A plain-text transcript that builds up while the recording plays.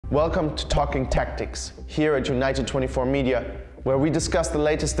Welcome to Talking Tactics, here at United 24 Media, where we discuss the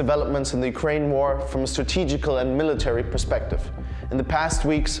latest developments in the Ukraine war from a strategical and military perspective. In the past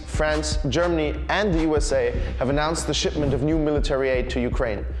weeks, France, Germany and the USA have announced the shipment of new military aid to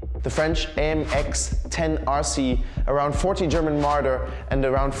Ukraine. The French AMX-10 RC, around 40 German Marder and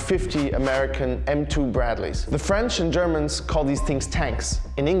around 50 American M2 Bradleys. The French and Germans call these things tanks.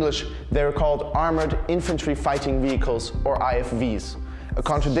 In English, they're called Armoured Infantry Fighting Vehicles, or IFVs. A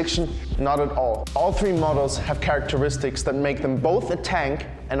contradiction? Not at all. All three models have characteristics that make them both a tank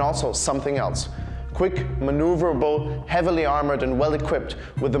and also something else. Quick, maneuverable, heavily armored and well equipped,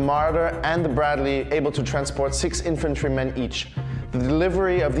 with the Marder and the Bradley able to transport 6 infantrymen each. The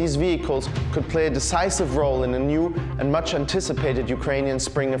delivery of these vehicles could play a decisive role in a new and much anticipated Ukrainian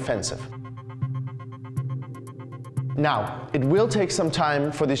spring offensive. Now, it will take some time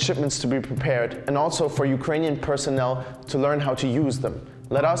for these shipments to be prepared and also for Ukrainian personnel to learn how to use them.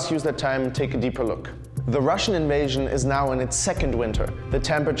 Let us use that time and take a deeper look. The Russian invasion is now in its second winter, the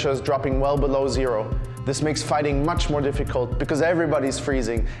temperatures dropping well below zero. This makes fighting much more difficult because everybody's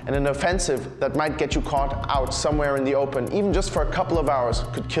freezing, and an offensive that might get you caught out somewhere in the open, even just for a couple of hours,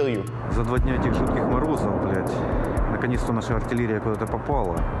 could kill you. За 2 дня этих жутких морозов, блядь, наконец-то наша артиллерия куда-то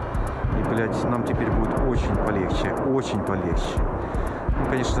попала. И, блядь, нам теперь будет очень полегче, очень полегче. Ну,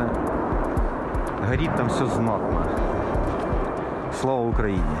 конечно, горит там все знатно. Слава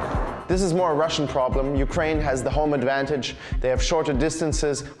Украине! This is more a Russian problem. Ukraine has the home advantage. They have shorter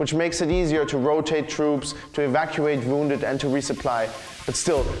distances, which makes it easier to rotate troops, to evacuate wounded and to resupply. But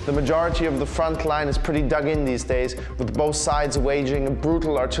still, the majority of the front line is pretty dug in these days, with both sides waging a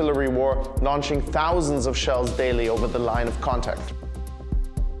brutal artillery war, launching thousands of shells daily over the line of contact.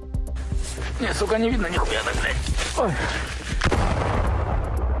 Не, сука, не видно нихуя так, блядь. Ой.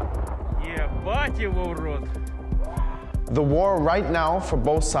 Ебать его, урод. The war right now for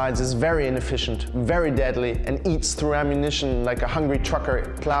both sides is very inefficient, very deadly, and eats through ammunition like a hungry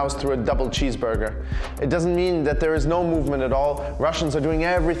trucker plows through a double cheeseburger. It doesn't mean that there is no movement at all. Russians are doing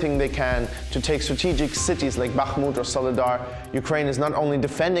everything they can to take strategic cities like Bakhmut or Soledar. Ukraine is not only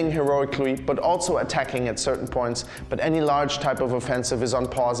defending heroically, but also attacking at certain points, but any large type of offensive is on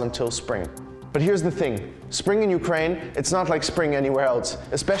pause until spring. But here's the thing, spring in Ukraine, it's not like spring anywhere else.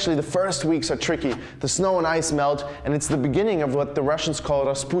 Especially the first weeks are tricky. The snow and ice melt, and it's the beginning of what the Russians call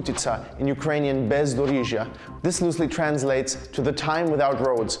Rasputitsa, in Ukrainian Bezdorozhye. This loosely translates to the time without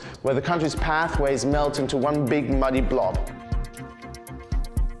roads, where the country's pathways melt into one big muddy blob.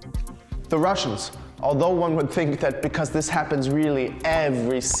 The Russians, although one would think that because this happens really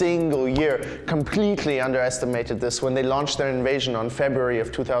every single year, completely underestimated this when they launched their invasion on February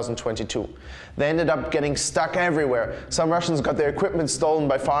of 2022. They ended up getting stuck everywhere. Some Russians got their equipment stolen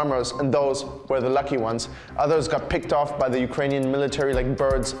by farmers, and those were the lucky ones. Others got picked off by the Ukrainian military like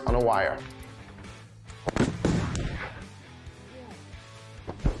birds on a wire.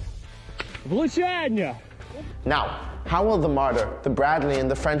 Now, how will the Marder, the Bradley and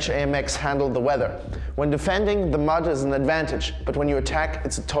the French AMX handle the weather? When defending, the mud is an advantage, but when you attack,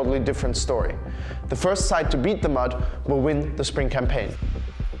 it's a totally different story. The first side to beat the mud will win the spring campaign.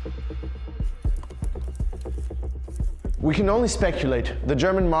 We can only speculate. The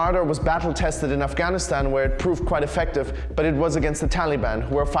German Marder was battle-tested in Afghanistan, where it proved quite effective, but it was against the Taliban,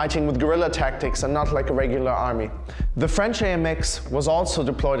 who are fighting with guerrilla tactics and not like a regular army. The French AMX was also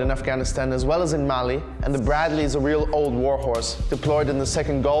deployed in Afghanistan as well as in Mali, and the Bradley is a real old warhorse, deployed in the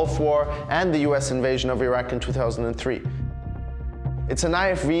Second Gulf War and the US invasion of Iraq in 2003. It's an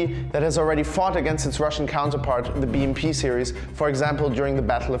IFV that has already fought against its Russian counterpart, the BMP series, for example during the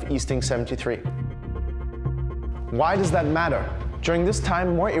Battle of Easting 73. Why does that matter? During this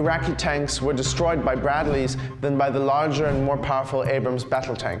time, more Iraqi tanks were destroyed by Bradleys than by the larger and more powerful Abrams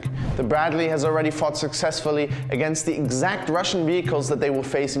battle tank. The Bradley has already fought successfully against the exact Russian vehicles that they will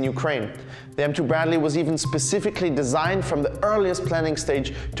face in Ukraine. The M2 Bradley was even specifically designed from the earliest planning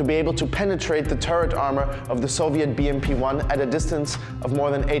stage to be able to penetrate the turret armor of the Soviet BMP-1 at a distance of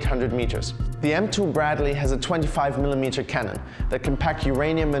more than 800 meters. The M2 Bradley has a 25mm cannon that can pack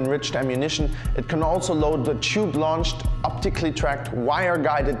uranium-enriched ammunition. It can also load the tube-launched, optically tracked,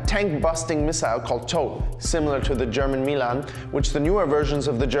 wire-guided, tank-busting missile called TOW, similar to the German Milan, which the newer versions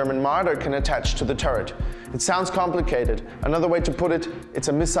of the German Marder can attach to the turret. It sounds complicated. Another way to put it, it's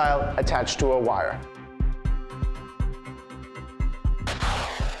a missile attached to a wire.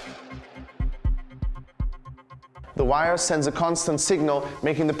 The wire sends a constant signal,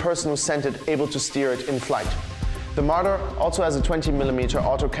 making the person who sent it able to steer it in flight. The Marder also has a 20mm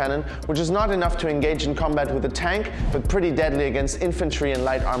autocannon, which is not enough to engage in combat with a tank, but pretty deadly against infantry and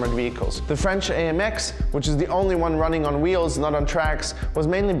light armored vehicles. The French AMX, which is the only one running on wheels, not on tracks, was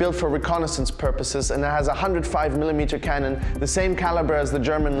mainly built for reconnaissance purposes, and it has a 105mm cannon, the same caliber as the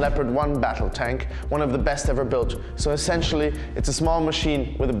German Leopard 1 battle tank, one of the best ever built. So essentially, it's a small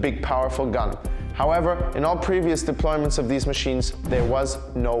machine with a big powerful gun. However, in all previous deployments of these machines, there was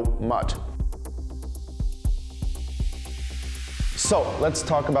no mud. So, let's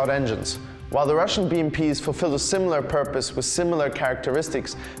talk about engines. While the Russian BMPs fulfill a similar purpose with similar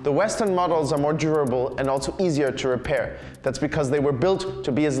characteristics, the Western models are more durable and also easier to repair. That's because they were built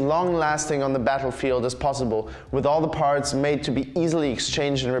to be as long-lasting on the battlefield as possible, with all the parts made to be easily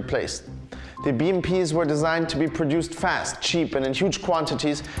exchanged and replaced. The BMPs were designed to be produced fast, cheap, and in huge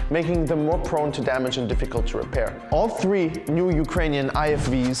quantities, making them more prone to damage and difficult to repair. All three new Ukrainian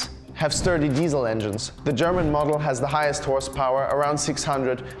IFVs have sturdy diesel engines. The German model has the highest horsepower, around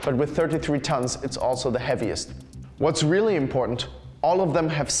 600, but with 33 tons, it's also the heaviest. What's really important, all of them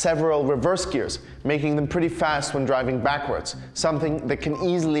have several reverse gears, making them pretty fast when driving backwards, something that can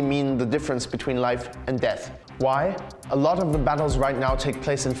easily mean the difference between life and death. Why? A lot of the battles right now take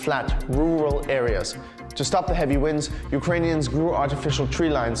place in flat, rural areas. To stop the heavy winds, Ukrainians grew artificial tree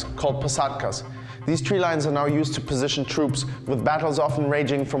lines called posadkas. These tree lines are now used to position troops, with battles often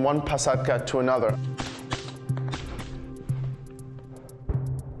raging from one posadka to another.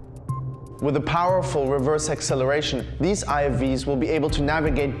 With a powerful reverse acceleration, these IFVs will be able to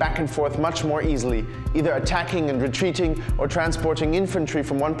navigate back and forth much more easily, either attacking and retreating or transporting infantry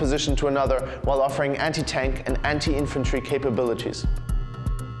from one position to another while offering anti-tank and anti-infantry capabilities.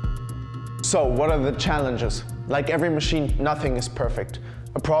 So, what are the challenges? Like every machine, nothing is perfect.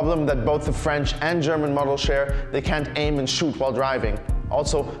 A problem that both the French and German models share: they can't aim and shoot while driving.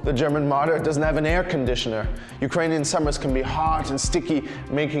 Also, the German Marder doesn't have an air conditioner. Ukrainian summers can be hot and sticky,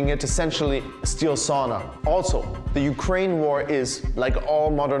 making it essentially a steel sauna. Also, the Ukraine war is, like all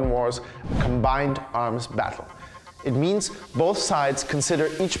modern wars, a combined arms battle. It means both sides consider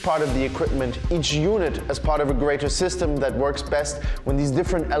each part of the equipment, each unit, as part of a greater system that works best when these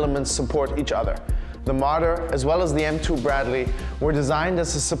different elements support each other. The Marder, as well as the M2 Bradley, were designed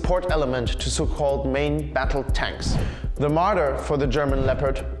as a support element to so-called main battle tanks. The Marder for the German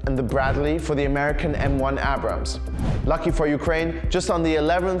Leopard and the Bradley for the American M1 Abrams. Lucky for Ukraine, just on the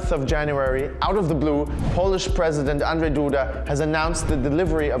 11th of January, out of the blue, Polish President Andrzej Duda has announced the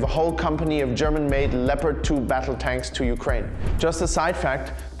delivery of a whole company of German-made Leopard 2 battle tanks to Ukraine. Just a side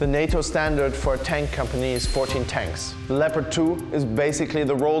fact, the NATO standard for a tank company is 14 tanks. The Leopard 2 is basically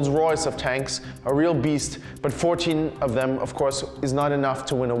the Rolls-Royce of tanks, a real beast, but 14 of them, of course, is not enough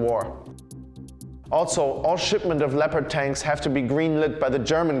to win a war. Also, all shipment of Leopard tanks have to be green-lit by the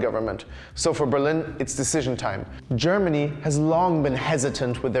German government, so for Berlin, it's decision time. Germany has long been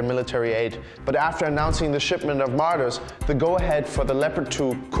hesitant with their military aid, but after announcing the shipment of Marders, the go-ahead for the Leopard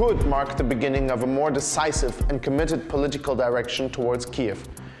 2 could mark the beginning of a more decisive and committed political direction towards Kiev.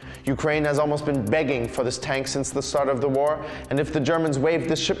 Ukraine has almost been begging for this tank since the start of the war, and if the Germans wave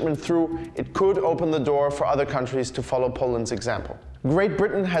this shipment through, it could open the door for other countries to follow Poland's example. Great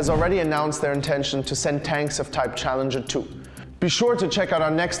Britain has already announced their intention to send tanks of type Challenger 2. Be sure to check out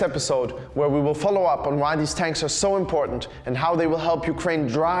our next episode, where we will follow up on why these tanks are so important and how they will help Ukraine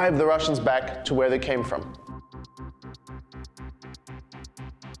drive the Russians back to where they came from.